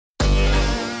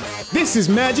This is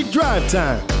Magic Drive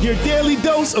Time, your daily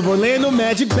dose of Orlando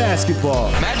Magic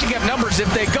basketball. Magic have numbers if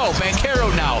they go.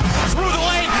 Banchero now through the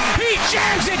lane. He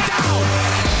jams it down.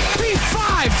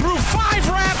 P5 through 5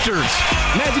 Raptors.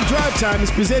 Magic Drive Time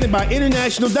is presented by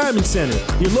International Diamond Center,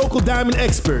 your local diamond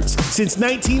experts since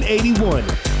 1981.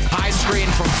 High screen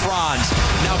from Franz.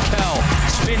 Now Kell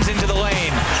spins into the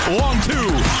lane. Long two.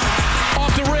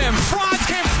 Off the rim. Franz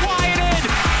can fly it in.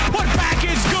 Put back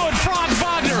is good. Franz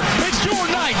Wagner. It's your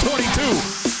night, 22.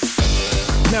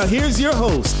 Now here's your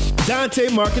host, Dante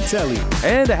Marcatelli.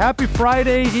 And a happy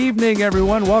Friday evening,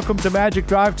 everyone. Welcome to Magic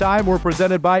Drive Time. We're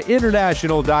presented by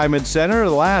International Diamond Center.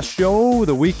 The last show,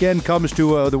 the week comes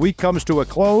to a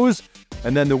close,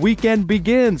 and then the weekend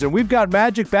begins. And we've got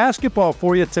Magic basketball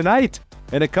for you tonight.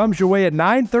 And it comes your way at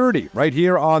 9:30 right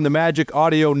here on the Magic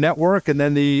Audio Network. And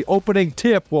then the opening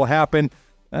tip will happen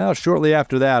shortly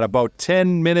after that, about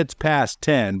 10 minutes past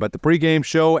 10. But the pregame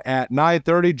show at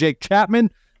 9:30, Jake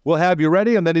Chapman will have you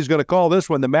ready. And then he's going to call this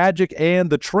one the Magic and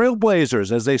the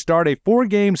Trailblazers as they start a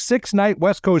 4-game, 6-night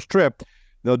West Coast trip.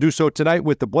 They'll do so tonight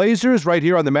with the Blazers right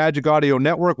here on the Magic Audio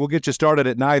Network. We'll get you started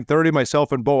at 9:30,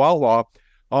 myself and Bo Outlaw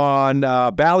on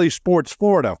Bally Sports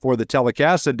Florida for the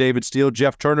telecast. And David Steele,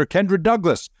 Jeff Turner, Kendra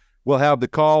Douglas will have the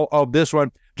call of this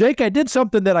one. Jake, I did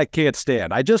something that I can't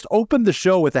stand. I just opened the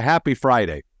show with a happy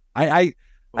Friday.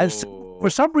 For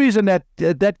some reason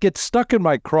that gets stuck in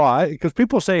my craw because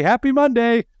people say happy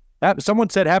Monday. Someone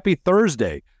said happy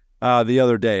Thursday the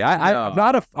other day. I'm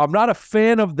not a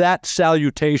fan of that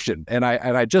salutation, and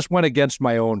I just went against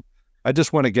my own.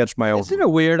 Isn't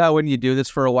it weird how when you do this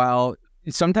for a while,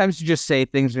 sometimes you just say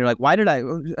things and you're like, why did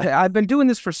I've been doing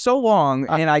this for so long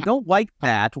and I don't like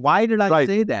that. Why did I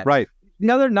say that? Right. The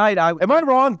other night, am I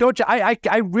wrong? Don't you?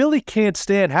 I really can't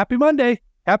stand happy Monday.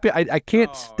 I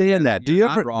can't stand that. Do you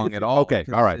ever? Not wrong at all. Okay.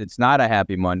 All right. It's not a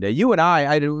happy Monday. You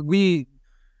and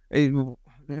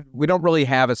we don't really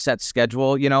have a set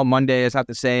schedule. You know, Monday is not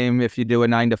the same if you do a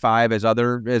 9 to 5 as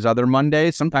other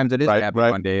Mondays. Sometimes it is a happy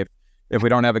Monday if we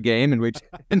don't have a game and we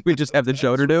just have the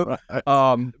show to do.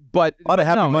 But a lot of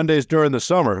happy Mondays during the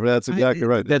summer. That's exactly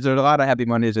right. There's a lot of happy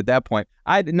Mondays at that point.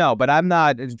 But I'm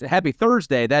not happy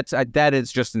Thursday. That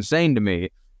is just insane to me.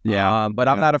 Yeah. But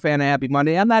I'm not a fan of happy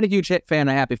Monday. I'm not a huge fan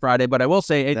of happy Friday, but I will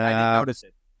say I didn't notice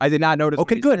it. I did not notice.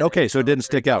 Okay, good. Okay, so it didn't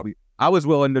stick out. I was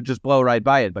willing to just blow right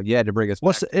by it, but you had to bring us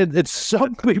back. It's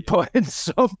some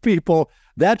people,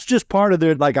 that's just part of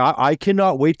their, like, I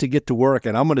cannot wait to get to work,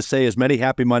 and I'm going to say as many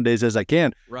happy Mondays as I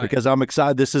can because I'm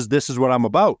excited. This is what I'm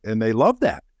about, and they love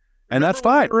that, and that's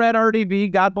fine. We're at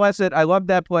RDB. God bless it. I love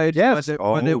that place. Yes.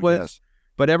 Yes.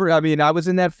 But I was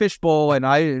in that fishbowl, and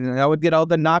I would get all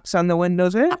the knocks on the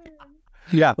windows.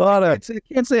 Yeah, I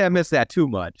can't say I missed that too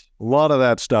much. A lot of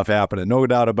that stuff happening, no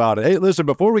doubt about it. Hey, listen,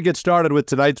 before we get started with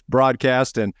tonight's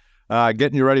broadcast and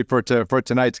getting you ready for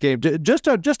tonight's game, just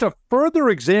a further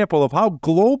example of how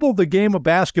global the game of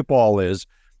basketball is.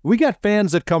 We got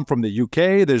fans that come from the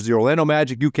UK. There's the Orlando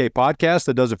Magic UK podcast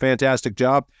that does a fantastic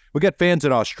job. We got fans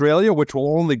in Australia, which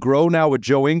will only grow now with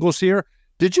Joe Ingles here.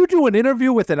 Did you do an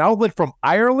interview with an outlet from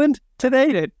Ireland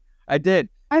today? I did.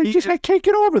 I can't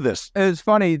get over this. It was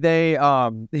funny. They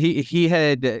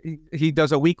he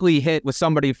does a weekly hit with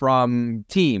somebody from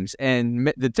teams,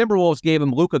 and the Timberwolves gave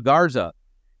him Luka Garza,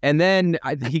 and then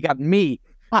he got me.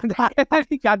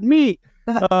 He got me.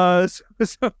 That's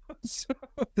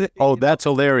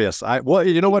hilarious.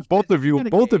 You know what? Both of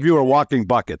you are walking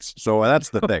buckets. So that's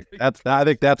the thing. I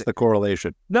think that's the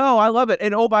correlation. No, I love it.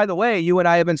 And by the way, you and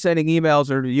I have been sending emails,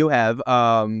 or you have,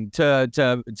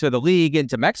 to the league and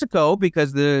to Mexico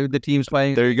because the team's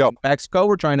playing. There you go. Mexico.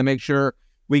 We're trying to make sure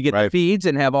we get the feeds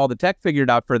and have all the tech figured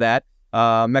out for that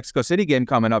Mexico City game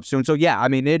coming up soon. So yeah, I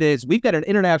mean, we've got an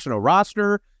international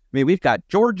roster. I mean, we've got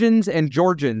Georgians and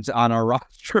Georgians on our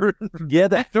roster. Yeah,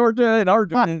 that Georgia and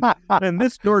Argentina. And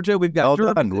this Georgia, we've got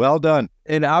Well done.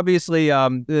 And obviously,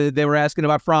 they were asking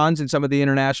about Franz and some of the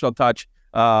international touch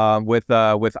with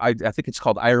I think it's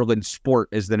called Ireland Sport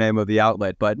is the name of the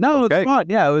outlet. But no, it's fun.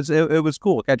 Yeah, it was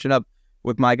cool catching up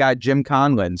with my guy Jim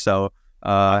Conlon. So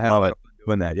I love it.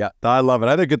 Doing that, yeah. I love it.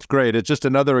 I think it's great. It's just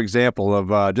another example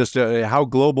of just how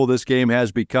global this game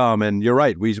has become. And you're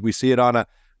right. We see it on a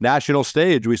national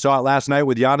stage. We saw it last night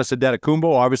with Giannis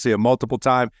Antetokounmpo, obviously a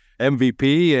multiple-time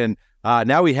MVP, and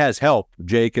now he has help,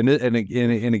 Jake. And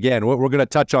again, we're going to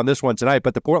touch on this one tonight,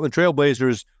 but the Portland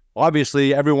Trailblazers,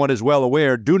 obviously everyone is well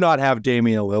aware, do not have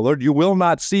Damian Lillard. You will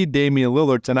not see Damian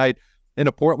Lillard tonight in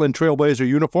a Portland Trailblazer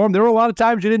uniform. There were a lot of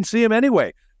times you didn't see him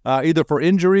anyway, either for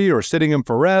injury or sitting him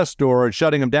for rest or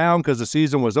shutting him down because the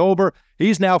season was over.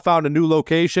 He's now found a new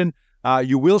location.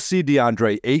 You will see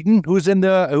DeAndre Ayton, who is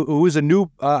a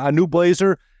new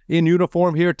Blazer in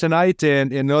uniform here tonight,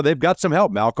 and they've got some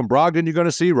help. Malcolm Brogdon you're going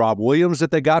to see, Rob Williams that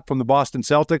they got from the Boston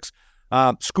Celtics,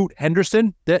 Scoot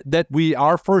Henderson, that we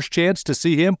our first chance to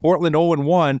see him. Portland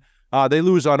 0-1. They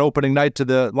lose on opening night to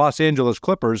the Los Angeles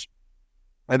Clippers,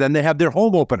 and then they have their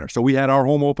home opener. So we had our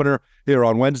home opener here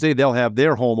on Wednesday. They'll have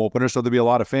their home opener, so there'll be a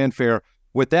lot of fanfare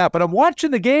with that. But I'm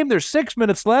watching the game. There's 6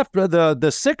 minutes left.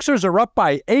 The Sixers are up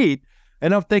by 8,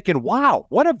 and I'm thinking, wow,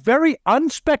 what a very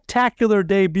unspectacular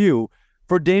debut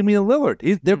for Damian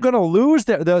Lillard. They're going to lose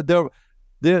the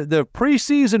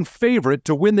preseason favorite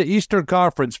to win the Eastern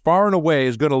Conference far and away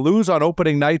is going to lose on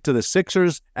opening night to the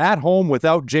Sixers at home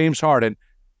without James Harden.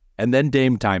 And then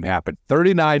Dame time happened.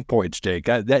 39 points, Jake.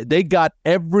 They got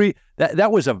that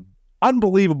was an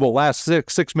unbelievable last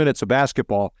six minutes of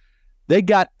basketball. They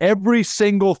got every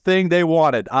single thing they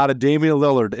wanted out of Damian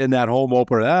Lillard in that home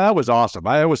opener. That was awesome.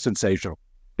 That was sensational.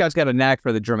 Guy's got a knack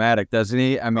for the dramatic, doesn't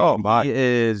he? I mean,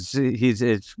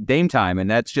 it's Dame time,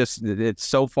 and it's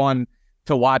so fun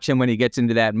to watch him when he gets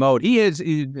into that mode. He's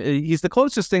the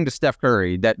closest thing to Steph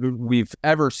Curry that we've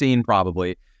ever seen,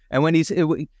 probably. And when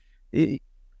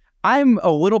I'm a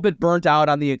little bit burnt out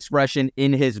on the expression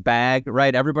 "in his bag,"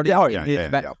 right? Everybody,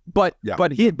 But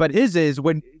his is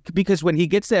because when he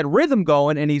gets that rhythm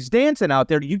going and he's dancing out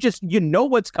there, you know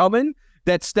what's coming.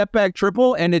 That step back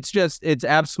triple, and it's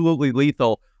absolutely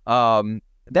lethal.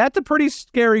 That's a pretty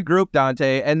scary group,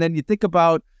 Dante. And then you think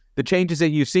about the changes that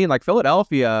you've seen, like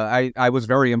Philadelphia. I was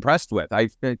very impressed with. I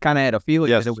kind of had a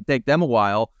feeling that it would take them a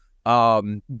while.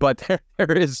 But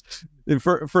there is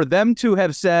for them to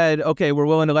have said, okay, we're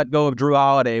willing to let go of Drew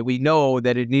Holiday. We know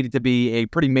that it needed to be a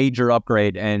pretty major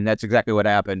upgrade, and that's exactly what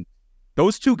happened.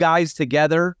 Those two guys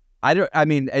together.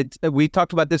 We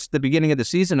talked about this at the beginning of the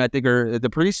season, I think, or the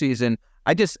preseason.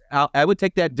 I would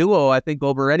take that duo, I think,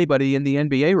 over anybody in the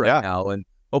NBA right now. And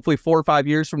hopefully 4 or 5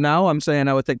 years from now, I'm saying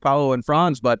I would take Paolo and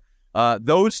Franz. But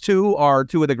those two are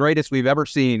two of the greatest we've ever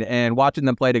seen. And watching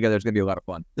them play together is going to be a lot of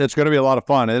fun. It's going to be a lot of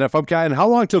fun. And how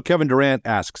long till Kevin Durant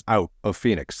asks out of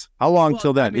Phoenix? How long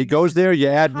till then? He goes there, you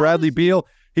add Bradley Beal.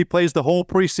 He plays the whole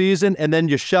preseason, and then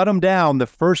you shut him down the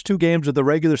first 2 games of the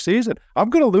regular season. I'm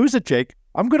going to lose it, Jake.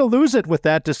 I'm going to lose it with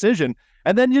that decision.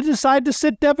 And then you decide to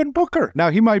sit Devin Booker. Now,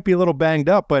 he might be a little banged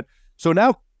up, but so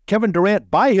now Kevin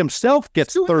Durant by himself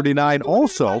gets 39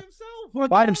 also.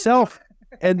 By himself.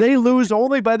 And they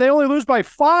only lose by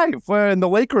 5 in the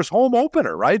Lakers home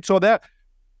opener, right? So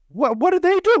what are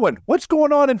they doing? What's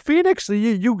going on in Phoenix?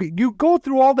 You go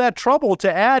through all that trouble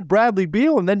to add Bradley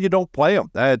Beal, and then you don't play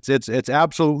him. It's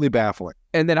absolutely baffling.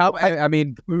 And then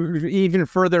even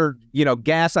further,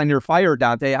 gas on your fire,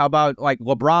 Dante. How about like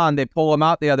LeBron? They pull him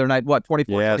out the other night.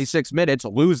 26 minutes,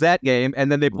 lose that game, and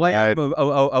then they play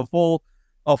a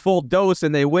full dose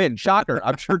and they win. Shocker!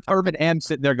 I'm sure Turban Am's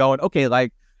sitting there going, okay,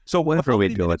 like, so what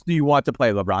do you want to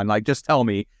play, LeBron? Like, just tell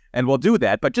me, and we'll do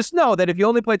that. But just know that if you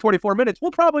only play 24 minutes,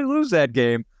 we'll probably lose that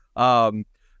game.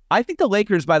 I think the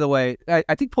Lakers, by the way,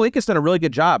 I think Pelinka's done a really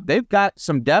good job. They've got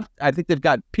some depth. I think they've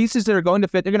got pieces that are going to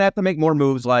fit. They're going to have to make more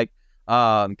moves. Like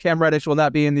Cam Reddish will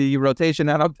not be in the rotation,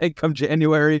 I don't think, come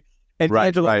January. And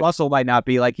D'Angelo Russell might not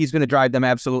be. Like, he's going to drive them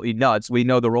absolutely nuts. We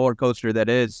know the roller coaster that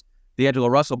is D'Angelo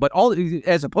Russell. But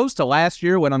as opposed to last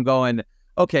year when I'm going,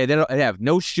 okay, they have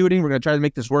no shooting. We're going to try to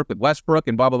make this work with Westbrook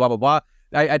and blah, blah, blah, blah, blah.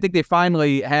 I think they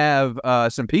finally have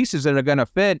some pieces that are going to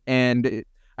fit, and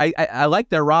I like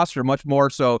their roster much more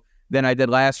so than I did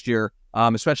last year,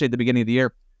 especially at the beginning of the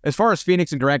year. As far as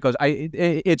Phoenix and Durant goes,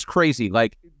 it's crazy.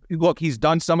 Like, look, he's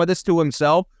done some of this to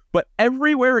himself, but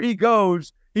everywhere he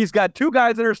goes, he's got 2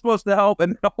 guys that are supposed to help,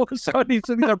 and then all of a sudden he's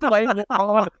sitting there playing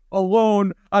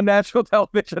alone on national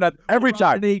television. Every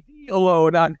time.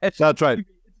 Alone on national television.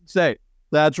 That's right.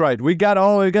 That's right. We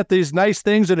got these nice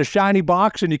things in a shiny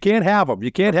box, and you can't have them.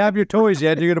 You can't have your toys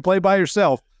yet. You're going to play by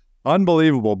yourself.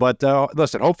 Unbelievable. But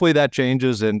listen, hopefully that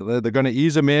changes, and they're going to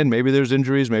ease them in. Maybe there's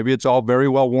injuries. Maybe it's all very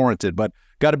well warranted. But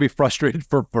got to be frustrated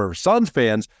for Suns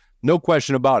fans, no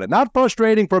question about it. Not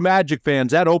frustrating for Magic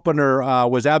fans. That opener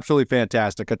was absolutely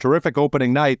fantastic. A terrific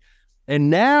opening night. And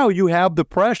now you have the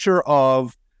pressure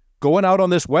of going out on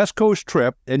this West Coast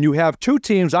trip, and you have 2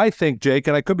 teams, I think, Jake,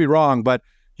 and I could be wrong, but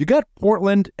you got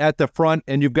Portland at the front,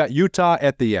 and you've got Utah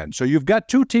at the end. So you've got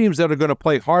 2 teams that are going to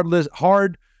play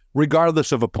hard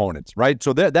regardless of opponents, right?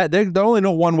 So they only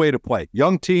know one way to play.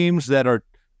 Young teams that are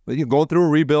going through a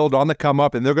rebuild on the come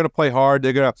up, and they're going to play hard.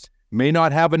 They're going to may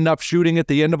not have enough shooting at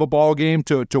the end of a ball game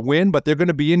to win, but they're going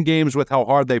to be in games with how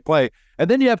hard they play. And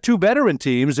then you have 2 veteran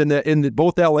teams in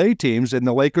both LA teams, in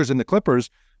the Lakers and the Clippers,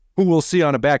 who we'll see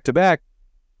on a back-to-back,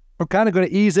 are kind of going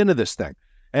to ease into this thing.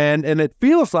 And it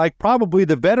feels like probably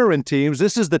the veteran teams,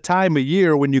 this is the time of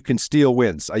year when you can steal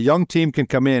wins. A young team can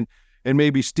come in and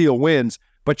maybe steal wins,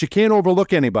 but you can't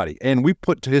overlook anybody. And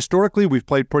historically, we've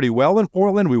played pretty well in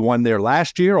Portland. We won there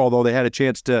last year, although they had a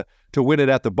chance to win it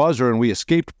at the buzzer, and we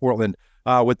escaped Portland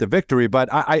with the victory. But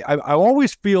I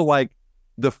always feel like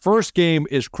the first game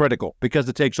is critical because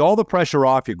it takes all the pressure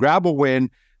off. You grab a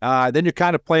win, then you're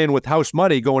kind of playing with house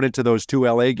money going into those 2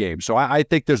 LA games. So I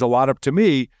think there's a lot of, to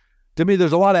me,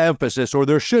 there's a lot of emphasis, or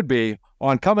there should be,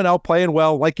 on coming out playing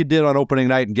well like you did on opening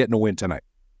night and getting a win tonight.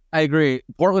 I agree.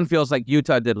 Portland feels like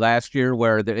Utah did last year,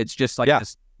 where it's just like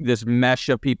this mesh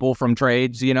of people from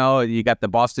trades. You know, you got the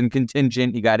Boston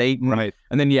contingent, you got Ayton, right,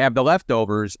 and then you have the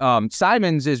leftovers.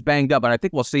 Simons is banged up, and I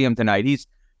think we'll see him tonight.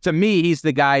 To me, he's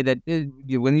the guy that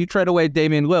when you trade away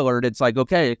Damian Lillard, it's like,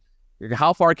 okay,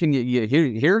 how far can you?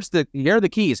 Here are the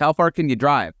keys. How far can you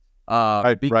drive?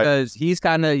 Because he's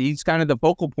kind of the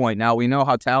focal point now. We know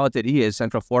how talented he is,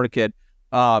 Central Florida kid.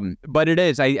 But it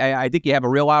is. I think you have a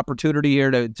real opportunity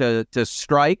here to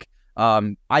strike.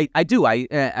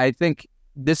 I think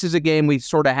this is a game we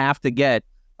sort of have to get.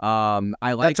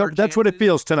 That's what it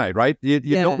feels tonight, right? You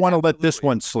don't want to let this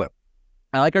one slip.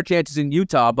 I like our chances in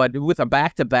Utah, but with a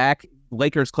back-to-back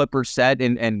Lakers Clippers set,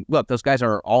 and look, those guys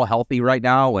are all healthy right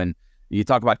now. And you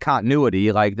talk about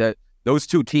continuity, like those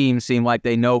two teams seem like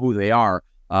they know who they are.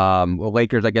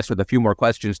 Lakers, I guess, with a few more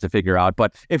questions to figure out.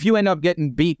 But if you end up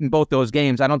getting beat in both those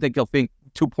games, I don't think you'll think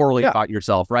too poorly about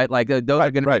yourself, right? Like those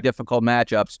are going to be difficult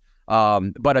matchups.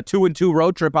 But a 2-2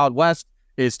 road trip out west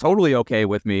is totally okay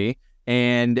with me.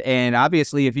 And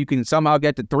obviously, if you can somehow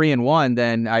get to 3-1,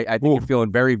 then I think you're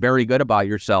feeling very, very good about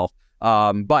yourself.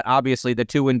 But obviously, the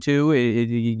 2-2,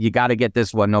 you got to get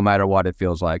this one no matter what it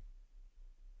feels like.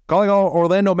 Calling all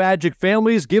Orlando Magic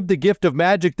families, give the gift of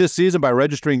magic this season by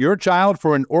registering your child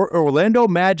for an Orlando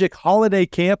Magic holiday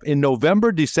camp in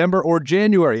November, December, or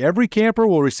January. Every camper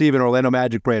will receive an Orlando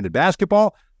Magic branded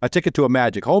basketball, a ticket to a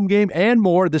Magic home game, and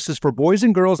more. This is for boys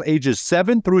and girls ages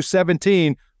 7 through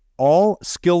 17. All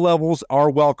skill levels are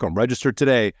welcome. Register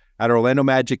today at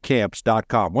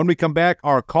OrlandoMagicCamps.com. When we come back,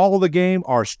 our call of the game,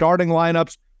 our starting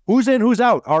lineups, who's in, who's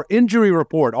out, our injury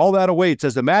report, all that awaits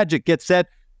as the Magic get set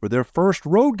for their first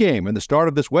road game and the start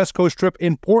of this West Coast trip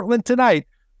in Portland tonight.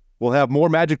 We'll have more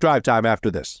Magic Drive Time after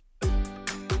this.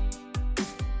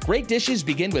 Great dishes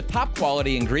begin with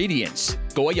top-quality ingredients.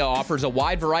 Goya offers a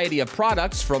wide variety of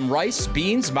products from rice,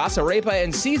 beans, masarepa,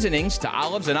 and seasonings to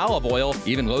olives and olive oil,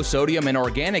 even low-sodium and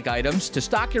organic items to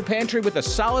stock your pantry with a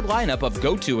solid lineup of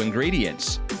go-to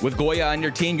ingredients. With Goya on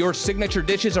your team, your signature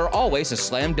dishes are always a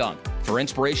slam dunk. For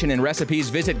inspiration and recipes,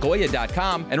 visit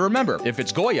Goya.com. And remember, if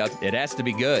it's Goya, it has to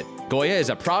be good. Goya is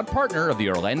a proud partner of the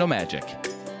Orlando Magic.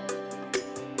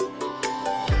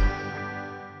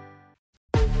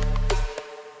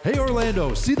 Hey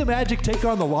Orlando, see the Magic take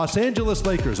on the Los Angeles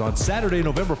Lakers on Saturday,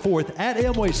 November 4th at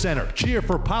Amway Center. Cheer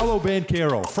for Paolo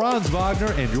Banchero, Franz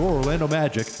Wagner, and your Orlando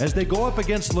Magic as they go up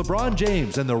against LeBron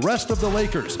James and the rest of the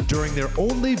Lakers during their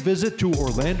only visit to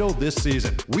Orlando this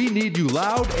season. We need you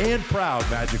loud and proud,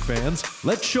 Magic fans.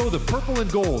 Let's show the purple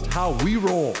and gold how we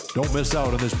roll. Don't miss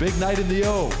out on this big night in the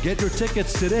O. Get your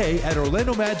tickets today at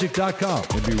OrlandoMagic.com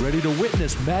and be ready to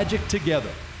witness Magic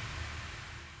together.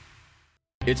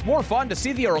 It's more fun to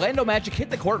see the Orlando Magic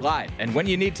hit the court live. And when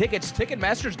you need tickets,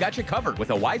 Ticketmaster's got you covered with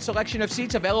a wide selection of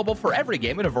seats available for every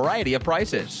game at a variety of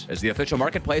prices. As the official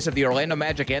marketplace of the Orlando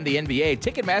Magic and the NBA,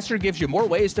 Ticketmaster gives you more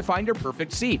ways to find your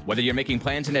perfect seat, whether you're making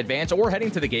plans in advance or heading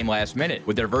to the game last minute.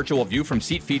 With their virtual view from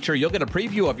seat feature, you'll get a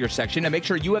preview of your section to make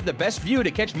sure you have the best view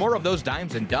to catch more of those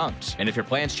dimes and dunks. And if your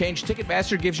plans change,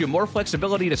 Ticketmaster gives you more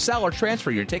flexibility to sell or transfer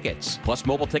your tickets. Plus,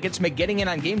 mobile tickets make getting in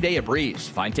on game day a breeze.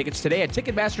 Find tickets today at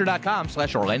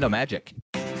Ticketmaster.com/Orlando Magic.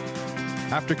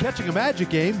 After catching a Magic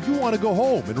game, you want to go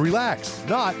home and relax,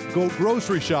 not go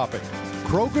grocery shopping.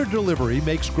 Kroger Delivery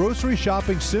makes grocery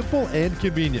shopping simple and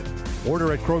convenient.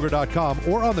 Order at Kroger.com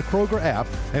or on the Kroger app,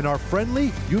 and our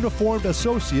friendly, uniformed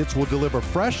associates will deliver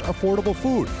fresh, affordable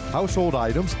food, household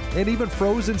items, and even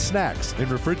frozen snacks in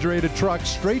refrigerated trucks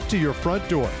straight to your front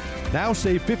door. Now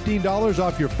save $15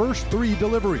 off your first 3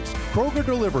 deliveries. Kroger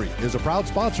Delivery is a proud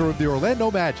sponsor of the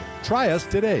Orlando Magic. Try us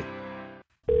today.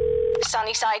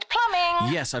 Sunnyside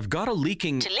Plumbing. Yes, I've got a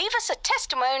leaking... To leave us a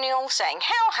testimonial saying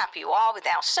how happy you are with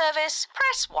our service,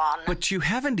 press 1. But you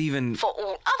haven't even... For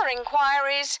all other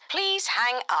inquiries, please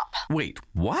hang up. Wait,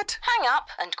 what? Hang up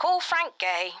and call Frank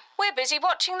Gay. We're busy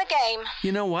watching the game.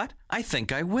 You know what? I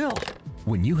think I will.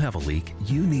 When you have a leak,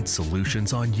 you need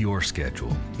solutions on your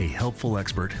schedule. A helpful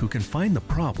expert who can find the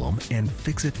problem and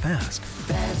fix it fast.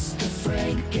 That's the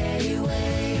Frank Gay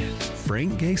way.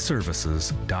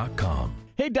 FrankGayServices.com.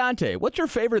 Hey, Dante, what's your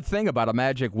favorite thing about a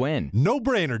Magic win? No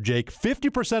brainer, Jake.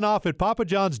 50% off at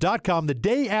papajohns.com the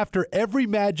day after every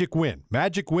Magic win.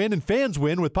 Magic win and fans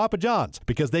win with Papa John's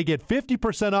because they get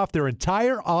 50% off their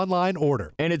entire online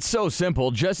order. And it's so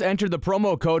simple. Just enter the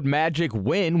promo code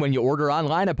MAGICWIN when you order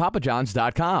online at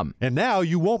papajohns.com. And now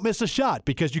you won't miss a shot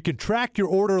because you can track your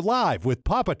order live with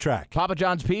Papa Track. Papa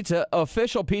John's Pizza,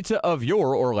 official pizza of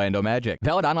your Orlando Magic.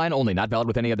 Valid online only, not valid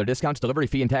with any other discounts. Delivery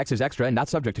fee and taxes extra and not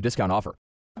subject to discount offer.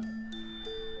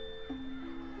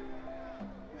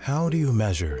 How do you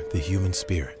measure the human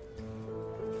spirit?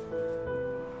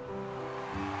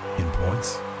 In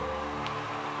points?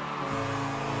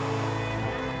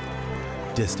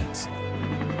 Distance?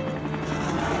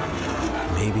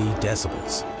 Maybe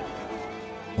decibels?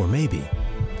 Or maybe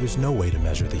there's no way to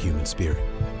measure the human spirit,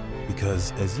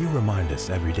 because as you remind us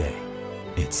every day,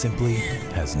 it simply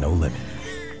has no limit.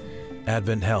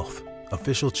 Advent Health,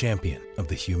 official champion of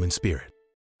the human spirit.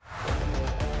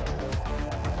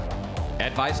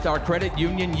 At ViStar Credit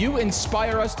Union, you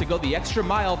inspire us to go the extra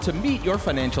mile to meet your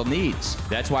financial needs.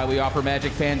 That's why we offer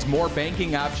Magic fans more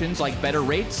banking options like better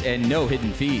rates and no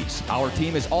hidden fees. Our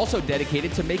team is also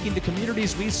dedicated to making the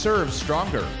communities we serve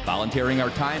stronger, volunteering our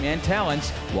time and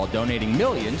talents while donating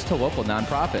millions to local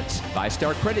nonprofits.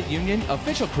 ViStar Credit Union,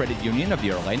 official credit union of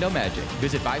the Orlando Magic.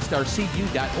 Visit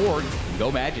ViStarCU.org and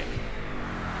go Magic.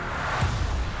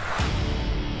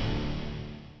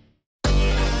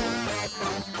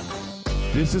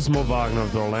 This is Mo Wagner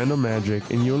of the Orlando Magic,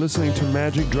 and you're listening to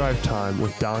Magic Drive Time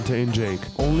with Dante and Jake,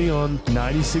 only on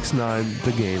 96.9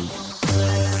 The Game.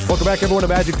 Welcome back, everyone, to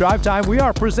Magic Drive Time. We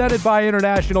are presented by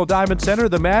International Diamond Center.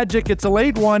 The Magic, it's a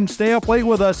late one. Stay up late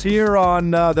with us here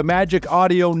on the Magic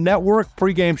Audio Network.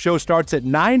 Pre-game show starts at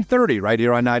 9:30 right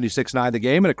here on 96.9 The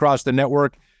Game and across the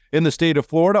network in the state of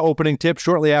Florida. Opening tip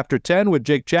shortly after 10 with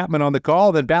Jake Chapman on the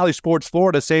call. Then Bally Sports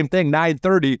Florida, same thing,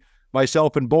 9:30.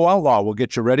 Myself and Bo Outlaw will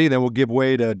get you ready. Then we'll give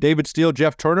way to David Steele,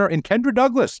 Jeff Turner, and Kendra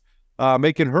Douglas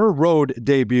making her road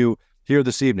debut here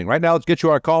this evening. Right now, let's get you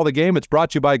our call of the game. It's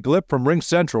brought to you by Glip from Ring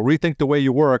Central. Rethink the way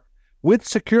you work with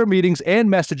secure meetings and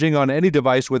messaging on any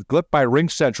device with Glip by Ring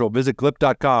Central. Visit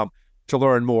glip.com to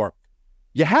learn more.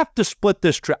 You have to split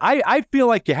this trip. I feel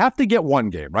like you have to get one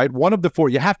game, right? One of the four.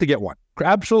 You have to get one.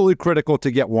 Absolutely critical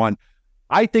to get one.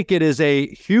 I think it is a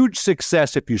huge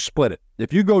success if you split it.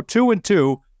 If you go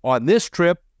 2-2 on this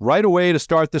trip right away to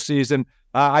start the season,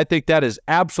 I think that is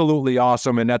absolutely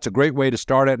awesome, and that's a great way to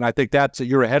start it, and I think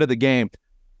you're ahead of the game.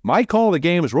 My call of the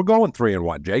game is we're going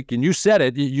 3-1, Jake, and you said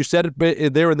it. You said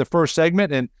it there in the first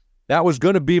segment, and that was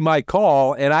going to be my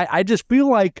call, and I just feel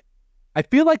like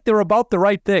they're about the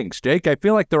right things, Jake. I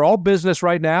feel like they're all business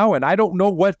right now, and I don't know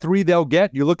what three they'll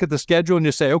get. You look at the schedule and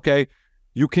you say, okay,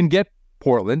 you can get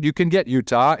Portland, you can get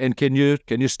Utah, and can you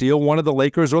steal one of the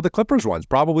Lakers or the Clippers ones?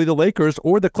 Probably the Lakers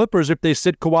or the Clippers if they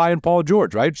sit Kawhi and Paul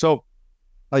George, right? So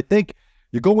I think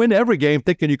you go into every game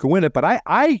thinking you can win it, but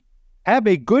I have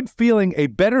a good feeling, a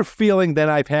better feeling than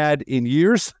I've had in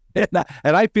years, and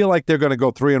I feel like they're going to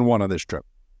go 3-1 on this trip.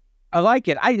 I like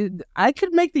it. I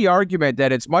could make the argument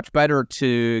that it's much better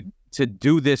to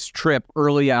do this trip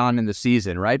early on in the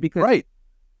season, right? Because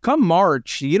come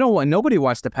March, nobody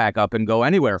wants to pack up and go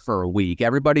anywhere for a week.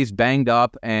 Everybody's banged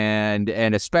up, and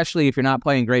especially if you're not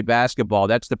playing great basketball,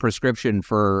 that's the prescription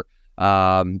for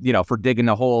digging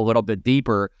the hole a little bit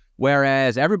deeper.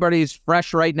 Whereas everybody's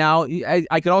fresh right now.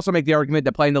 I could also make the argument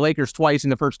that playing the Lakers twice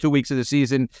in the first 2 weeks of the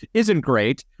season isn't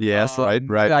great. Yes,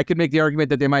 right. I could make the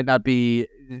argument that they might not be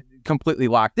completely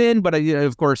locked in, but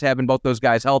of course, having both those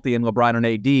guys healthy and LeBron and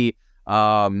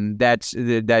AD,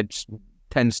 that's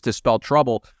tends to spell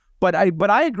trouble. But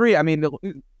I agree. I mean,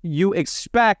 you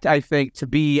expect, I think, to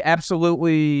be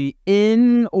absolutely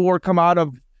in or come out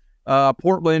of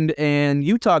Portland and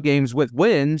Utah games with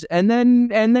wins, and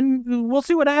then we'll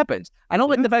see what happens. I don't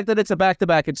like the fact that it's a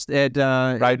back-to-back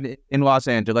in Los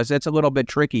Angeles. It's a little bit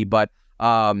tricky, but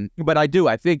I do.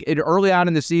 I think early on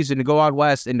in the season to go out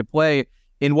west and to play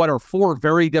in what are four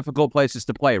very difficult places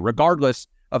to play, regardless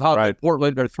of how good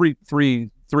Portland or three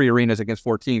arenas against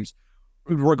four teams.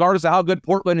 Regardless of how good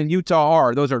Portland and Utah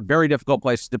are, those are very difficult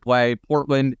places to play.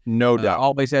 Portland, no doubt,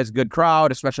 always has a good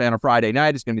crowd, especially on a Friday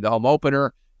night. It's going to be the home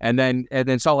opener. And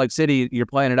then Salt Lake City, you're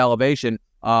playing at elevation.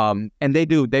 And they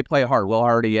play hard. Will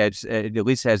Hardy at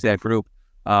least has that group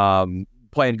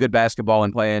playing good basketball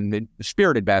and playing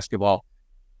spirited basketball.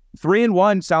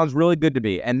 3-1 sounds really good to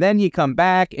me. And then you come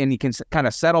back and you can kind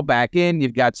of settle back in.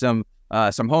 You've got some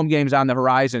home games on the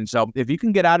horizon. So if you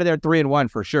can get out of there 3-1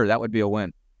 for sure, that would be a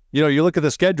win. you look at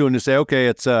the schedule and you say, okay,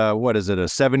 it's what is it, a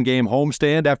 7-game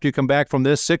homestand after you come back from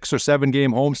this 6 or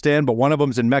 7-game homestand, but one of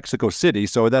them's in Mexico City,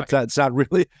 so that's not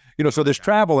really, so there's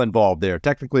travel involved there.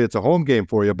 Technically, it's a home game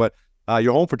for you, but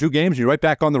you're home for 2 games and you're right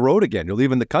back on the road again. You're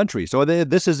leaving the country. So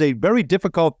this is a very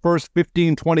difficult first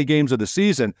 15, 20 games of the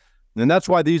season, and that's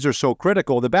why these are so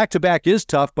critical. The back-to-back is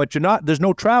tough, but there's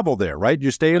no travel there, right?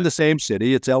 You stay in the same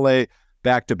city. It's L.A.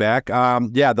 back-to-back.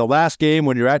 The last game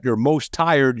when you're at your most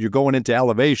tired, you're going into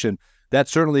elevation. That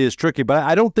certainly is tricky, but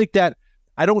I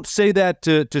don't say that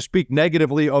to speak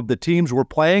negatively of the teams we're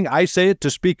playing. I say it to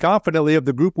speak confidently of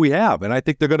the group we have, and I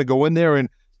think they're going to go in there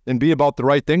and be about the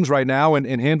right things right now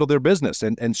and handle their business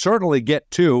and certainly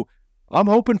get 2. I'm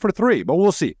hoping for 3, but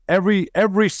we'll see.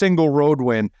 Every single road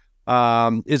win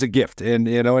is a gift, and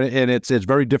it's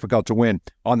very difficult to win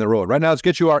on the road. Right now, let's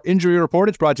get you our injury report.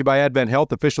 It's brought to you by Advent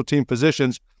Health, official team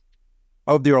physicians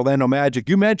of the Orlando Magic.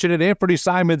 You mentioned it, Anthony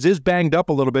Simons is banged up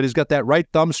a little bit. He's got that right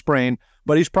thumb sprain,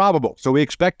 but he's probable. So we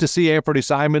expect to see Anthony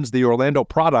Simons, the Orlando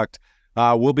product,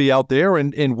 will be out there.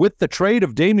 And with the trade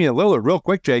of Damian Lillard, real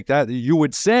quick, Jake, that you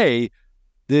would say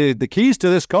the keys to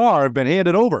this car have been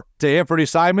handed over to Anthony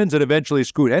Simons and eventually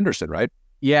Scoot Henderson, right?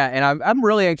 Yeah, and I'm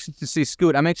really anxious to see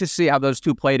Scoot. I'm anxious to see how those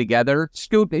two play together.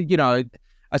 Scoot,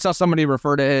 I saw somebody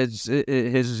refer to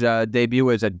his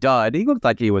debut as a dud. He looked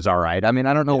like he was all right. I mean,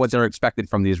 I don't know what they're expected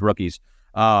from these rookies.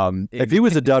 If he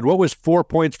was a dud, what was 4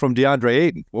 points from DeAndre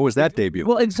Ayton? What was that debut?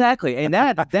 Well, exactly. And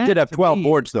that did have 12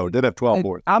 boards, though. Did have 12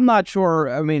 boards. I'm not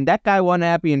sure. I mean, that guy wasn't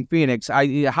happy in Phoenix.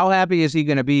 How happy is he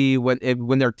going to be when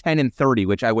they're 10-30,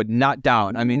 which I would not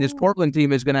doubt. I mean, this Portland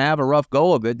team is going to have a rough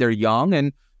go of it. They're young,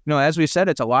 and as we said,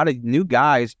 it's a lot of new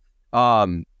guys.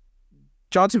 Chauncey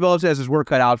Billups has his work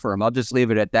cut out for him. I'll just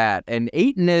leave it at that. And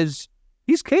Ayton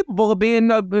he's capable of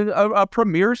being a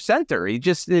premier center.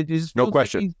 No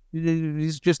question.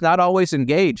 He's just not always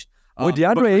engaged. Well,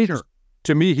 DeAndre Ayton,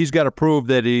 to me, he's got to prove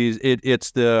that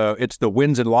it's the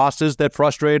wins and losses that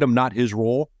frustrate him, not his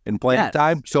role in playing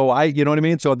time. So you know what I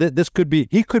mean? So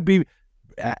he could be,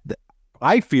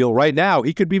 I feel right now,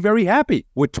 he could be very happy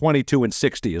with 22 and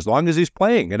 60 as long as he's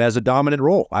playing and has a dominant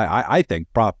role. I think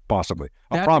possibly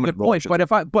a prominent role.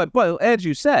 But as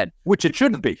you said, which it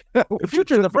shouldn't be. The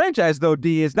future of the franchise, though,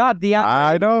 D, is not DeAndre.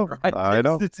 I know. Right? I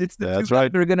know. It's the That's two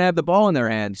right. They're going to have the ball in their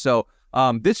hands. So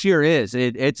this year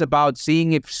it's about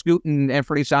seeing if Scoot and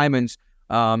Anthony Simons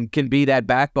can be that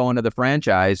backbone of the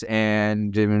franchise.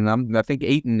 And I think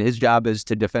Ayton, his job is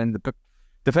to defend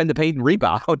the paint and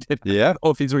rebound. Yeah.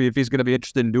 If he's going to be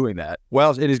interested in doing that.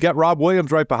 Well, and he's got Rob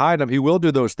Williams right behind him. He will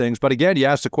do those things. But again, you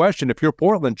asked the question, if you're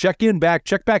Portland, check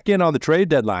back in on the trade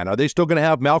deadline. Are they still going to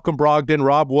have Malcolm Brogdon,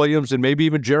 Rob Williams, and maybe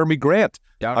even Jeremy Grant?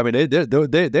 Yeah. I mean,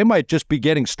 they might just be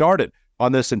getting started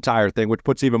on this entire thing, which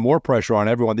puts even more pressure on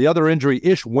everyone. The other injury,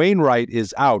 Ish Wainwright,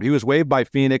 is out. He was waived by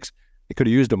Phoenix. They could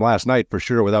have used him last night for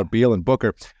sure without Beal and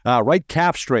Booker. Right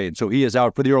calf strain, so he is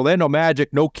out. For the Orlando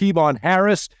Magic, no Kevon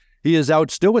Harris. He is out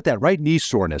still with that right knee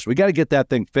soreness. We got to get that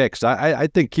thing fixed. I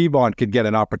think Kevon could get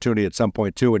an opportunity at some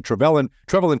point too. And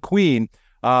Trevelyan Queen,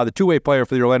 the two-way player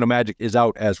for the Orlando Magic, is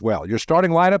out as well. Your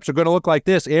starting lineups are going to look like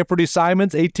this. Anthony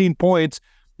Simons, 18 points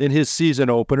in his season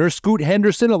opener. Scoot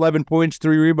Henderson, 11 points,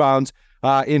 3 rebounds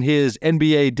in his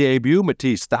NBA debut.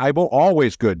 Matisse Thybulle,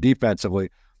 always good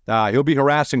defensively. He'll be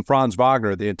harassing Franz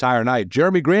Wagner the entire night.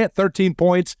 Jeremy Grant, 13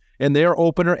 points in their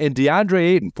opener, and DeAndre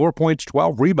Ayton, 4 points,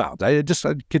 12 rebounds. I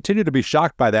continue to be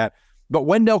shocked by that. But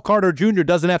Wendell Carter Jr.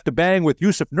 doesn't have to bang with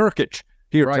Yusuf Nurkic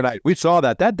here tonight. We saw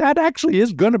that. That actually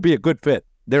is going to be a good fit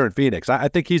there in Phoenix. I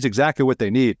think he's exactly what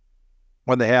they need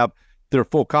when they have their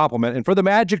full complement. And for the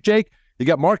Magic, Jake, you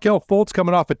got Markelle Fultz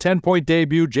coming off a 10-point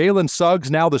debut. Jalen Suggs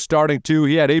now the starting 2.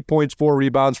 He had 8 points, 4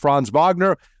 rebounds. Franz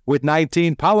Wagner with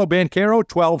 19. Paolo Banchero,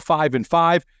 12, 5, and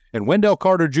 5. And Wendell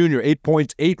Carter Jr., 8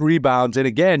 points, 8 rebounds. And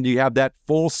again, you have that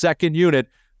full second unit,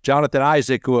 Jonathan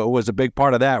Isaac, who was a big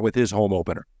part of that with his home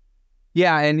opener.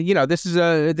 Yeah, and this is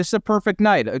a perfect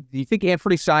night. Do you think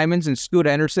Anthony Simons and Scoot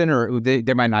Henderson, or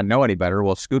they might not know any better?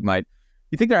 Well, Scoot might.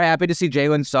 You think they're happy to see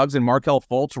Jalen Suggs and Markelle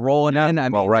Fultz rolling in? I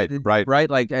mean, right.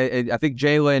 Like I think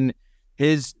Jalen,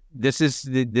 this is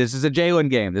a Jalen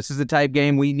game. This is the type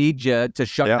game we need you to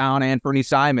shut down Anthony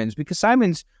Simons, because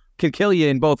Simons can kill you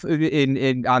in both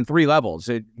on 3 levels,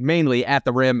 mainly at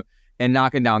the rim and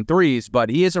knocking down threes. But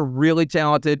he is a really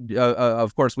talented,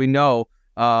 of course we know,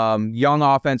 young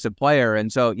offensive player.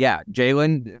 And so,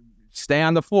 Jalen, stay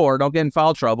on the floor, don't get in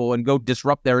foul trouble, and go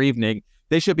disrupt their evening.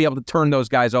 They should be able to turn those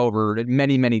guys over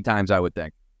many, many times, I would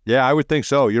think. Yeah, I would think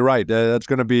so. You're right. That's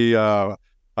going to be a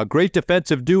a great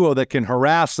defensive duo that can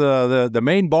harass the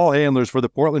main ball handlers for the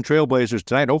Portland Trailblazers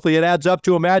tonight. Hopefully it adds up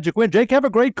to a Magic win. Jake, have a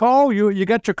great call. You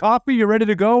got your coffee, you're ready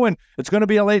to go, and it's going to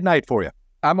be a late night for you.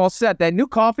 I'm all set. That new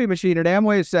coffee machine at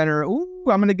Amway Center. Ooh,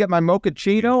 I'm going to get my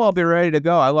mochaccino. I'll be ready to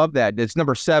go. I love that. It's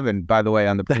number 7, by the way,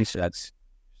 on the presets.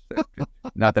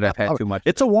 Not that I've had too much.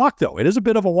 It's a walk, though. It is a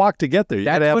bit of a walk to get there. You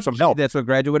got to have some help. That's what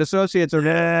graduate associates are.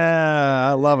 Yeah,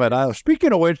 I love it.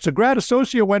 Speaking of which, the grad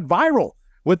associate went viral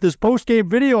with this post-game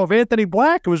video of Anthony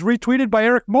Black. It was retweeted by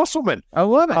Eric Musselman. I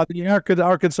love it. The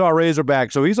Arkansas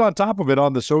Razorback. So he's on top of it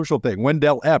on the social thing.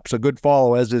 Wendell Epps, a good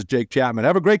follow, as is Jake Chapman.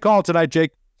 Have a great call tonight,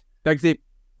 Jake. Thanks, Steve.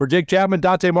 For Jake Chapman,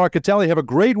 Dante Marcatelli, have a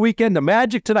great weekend. The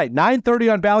Magic tonight,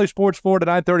 9:30 on Valley Sports 4 to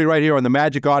 9:30 right here on the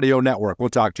Magic Audio Network. We'll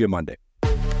talk to you Monday.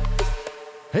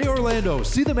 Hey Orlando,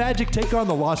 see the Magic take on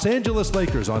the Los Angeles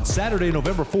Lakers on Saturday,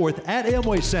 November 4th at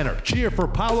Amway Center. Cheer for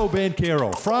Paolo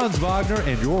Banchero, Franz Wagner,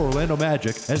 and your Orlando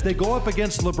Magic as they go up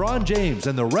against LeBron James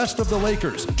and the rest of the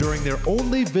Lakers during their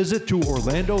only visit to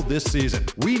Orlando this season.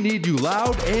 We need you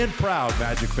loud and proud,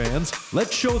 Magic fans.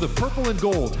 Let's show the purple and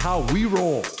gold how we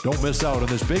roll. Don't miss out on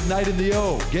this big night in the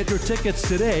O. Get your tickets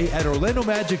today at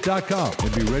OrlandoMagic.com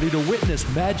and be ready to witness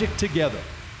Magic together.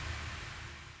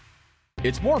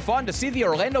 It's more fun to see the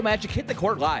Orlando Magic hit the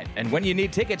court live. And when you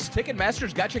need tickets,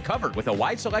 Ticketmaster's got you covered with a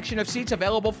wide selection of seats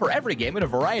available for every game at a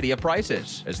variety of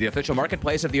prices. As the official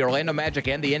marketplace of the Orlando Magic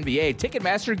and the NBA,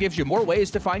 Ticketmaster gives you more ways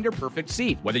to find your perfect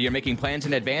seat, whether you're making plans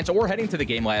in advance or heading to the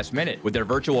game last minute. With their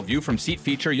virtual view from seat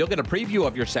feature, you'll get a preview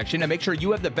of your section and make sure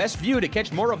you have the best view to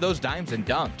catch more of those dimes and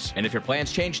dunks. And if your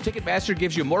plans change, Ticketmaster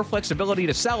gives you more flexibility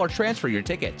to sell or transfer your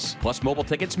tickets. Plus, mobile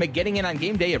tickets make getting in on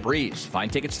game day a breeze.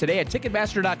 Find tickets today at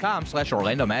Ticketmaster.com/Orlando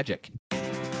Magic.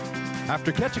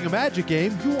 After catching a Magic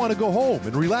game, you want to go home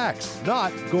and relax,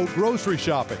 not go grocery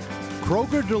shopping.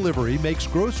 Kroger Delivery makes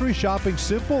grocery shopping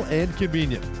simple and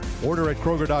convenient. Order at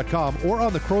Kroger.com or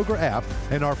on the Kroger app,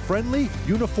 and our friendly,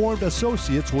 uniformed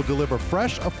associates will deliver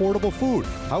fresh, affordable food,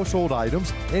 household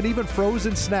items, and even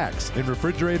frozen snacks in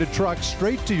refrigerated trucks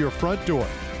straight to your front door.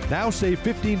 Now save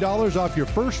 $15 off your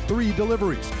first 3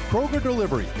 deliveries. Kroger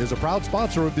Delivery is a proud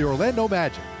sponsor of the Orlando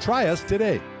Magic. Try us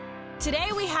today. Today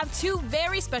we have 2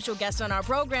 very special guests on our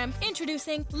program,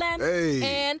 introducing Lem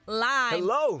and Lime.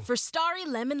 Hello. For Starry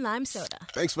Lemon Lime Soda.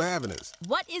 Thanks for having us.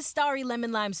 What is Starry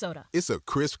Lemon Lime Soda? It's a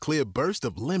crisp, clear burst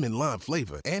of lemon lime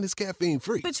flavor, and it's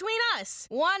caffeine-free. Between us,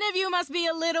 one of you must be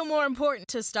a little more important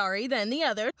to Starry than the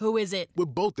other. Who is it? We're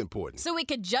both important. So it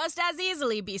could just as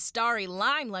easily be Starry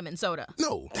Lime Lemon Soda.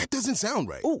 No, that doesn't sound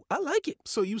right. Oh, I like it.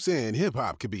 So you saying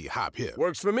hip-hop could be hop-hip?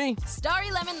 Works for me. Starry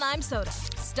Lemon Lime Soda.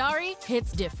 Starry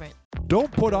hits different.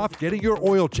 Don't put off getting your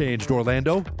oil changed,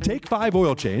 Orlando. Take 5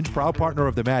 Oil Change, proud partner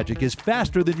of the Magic, is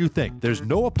faster than you think. There's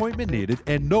no appointment needed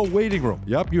and no waiting room.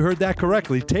 Yup, you heard that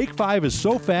correctly. Take 5 is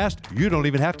so fast, you don't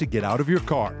even have to get out of your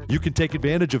car. You can take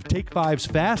advantage of Take 5's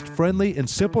fast, friendly, and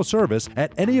simple service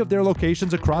at any of their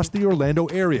locations across the Orlando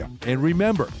area. And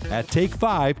remember, at Take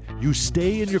 5, you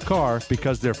stay in your car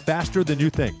because they're faster than you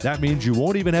think. That means you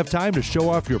won't even have time to show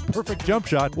off your perfect jump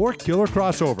shot or killer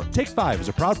crossover. Take 5 is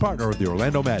a proud partner of the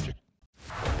Orlando Magic.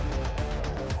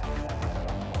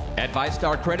 At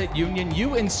VyStar Credit Union,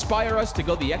 you inspire us to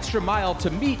go the extra mile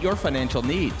to meet your financial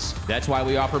needs. That's why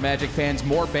we offer Magic fans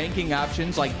more banking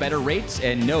options like better rates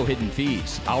and no hidden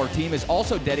fees. Our team is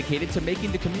also dedicated to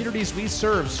making the communities we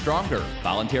serve stronger,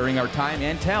 volunteering our time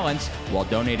and talents while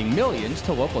donating millions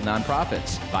to local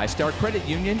nonprofits. VyStar Credit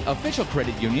Union, official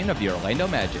credit union of the Orlando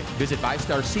Magic. Visit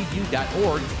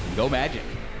VyStarCU.org and go Magic.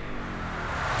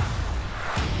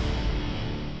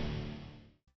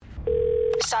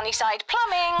 Sunnyside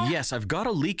Plumbing. Yes, I've got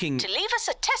a leaking... To leave us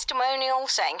a testimonial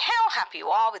saying how happy you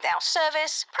are with our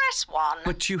service, press 1.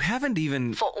 But you haven't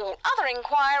even... For all other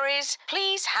inquiries,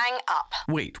 please hang up.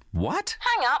 Wait, what?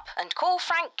 Hang up and call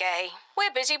Frank Gay.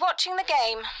 We're busy watching the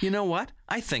game. You know what?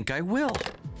 I think I will.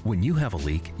 When you have a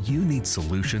leak, you need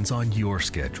solutions on your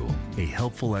schedule. A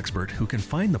helpful expert who can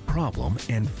find the problem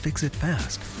and fix it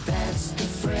fast. That's the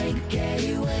Frank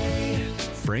Gay way.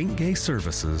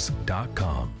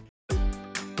 FrankGayServices.com.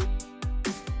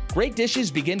 Great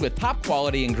dishes begin with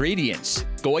top-quality ingredients.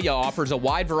 Goya offers a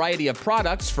wide variety of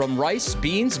products from rice,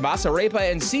 beans, masarepa,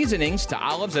 and seasonings to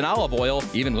olives and olive oil,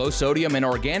 even low-sodium and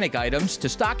organic items to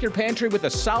stock your pantry with a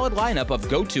solid lineup of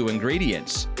go-to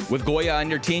ingredients. With Goya on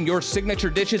your team, your signature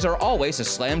dishes are always a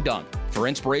slam dunk. For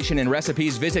inspiration and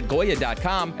recipes, visit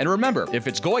Goya.com. And remember, if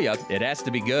it's Goya, it has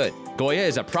to be good. Goya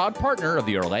is a proud partner of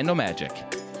the Orlando Magic.